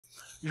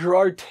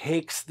Girard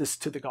takes this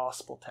to the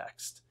gospel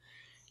text.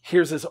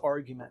 Here's his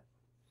argument.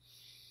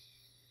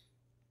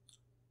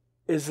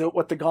 Is that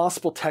what the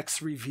gospel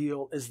texts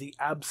reveal is the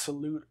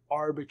absolute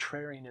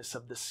arbitrariness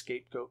of the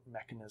scapegoat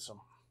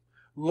mechanism.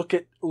 Look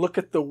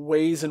at the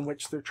ways in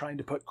which they're trying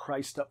to put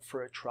Christ up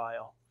for a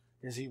trial.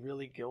 Is he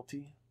really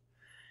guilty?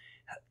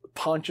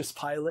 Pontius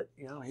Pilate,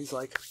 he's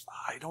like,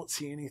 I don't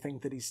see anything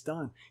that he's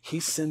done. He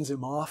sends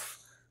him off,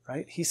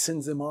 right? He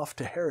sends him off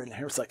to Herod, and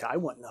Herod's like, I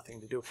want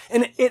nothing to do.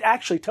 And it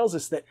actually tells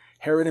us that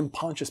Herod and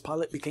Pontius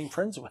Pilate became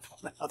friends with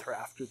one another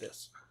after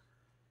this.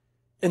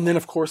 And then,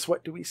 of course,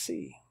 what do we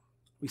see?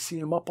 We see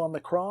him up on the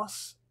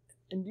cross.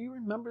 And do you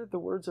remember the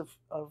words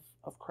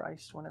of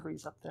Christ whenever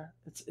he's up there?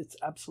 It's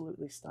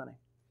absolutely stunning,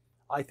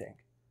 I think.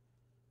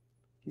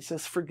 He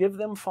says, forgive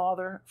them,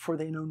 Father, for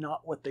they know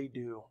not what they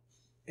do.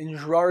 In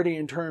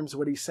Girardian terms,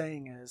 what he's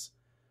saying is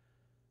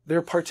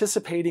they're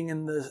participating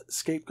in the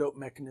scapegoat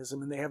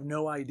mechanism and they have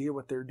no idea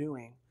what they're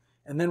doing.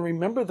 And then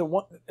remember the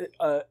one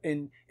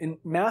in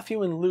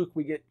Matthew and Luke,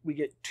 we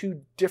get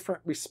two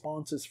different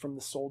responses from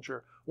the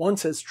soldier. One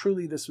says,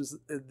 truly this was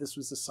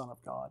the Son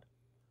of God.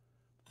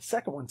 The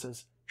second one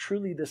says,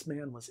 truly this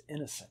man was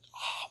innocent.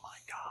 Oh my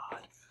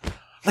God.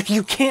 Like,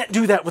 you can't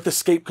do that with the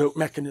scapegoat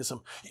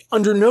mechanism.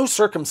 Under no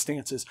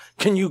circumstances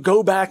can you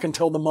go back and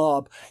tell the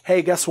mob,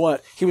 hey, guess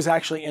what? He was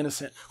actually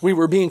innocent. We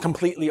were being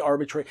completely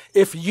arbitrary.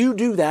 If you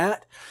do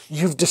that,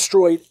 you've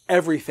destroyed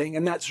everything.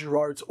 And that's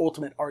Girard's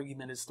ultimate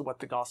argument as to what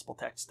the gospel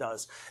text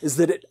does, is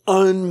that it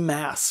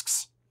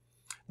unmasks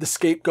the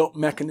scapegoat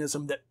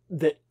mechanism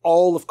that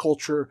all of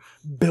culture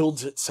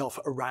builds itself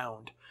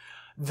around.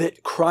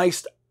 That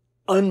Christ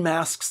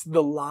unmasks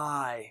the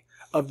lie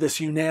of this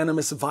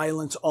unanimous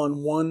violence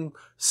on one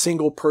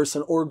single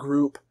person or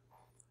group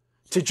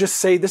to just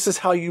say this is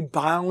how you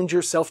bound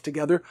yourself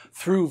together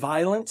through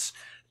violence.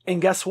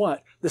 And guess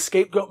what? The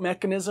scapegoat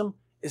mechanism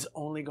is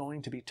only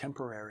going to be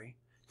temporary.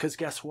 Because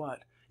guess what?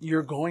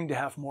 You're going to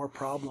have more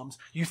problems.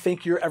 You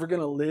think you're ever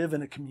going to live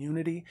in a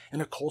community, in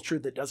a culture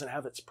that doesn't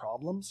have its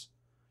problems?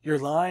 You're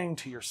lying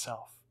to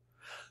yourself.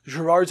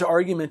 Girard's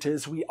argument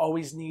is we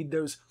always need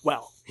those.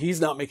 Well,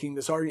 he's not making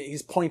this argument.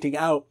 He's pointing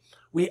out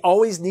we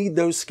always need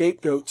those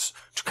scapegoats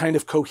to kind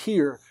of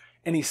cohere.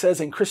 And he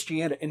says in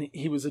Christianity, and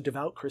he was a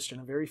devout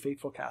Christian, a very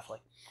faithful Catholic.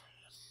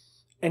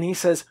 And he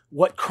says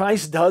what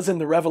Christ does in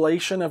the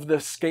revelation of the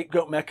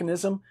scapegoat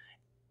mechanism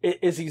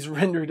is he's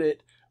rendered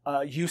it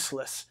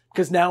useless,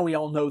 because now we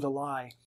all know the lie.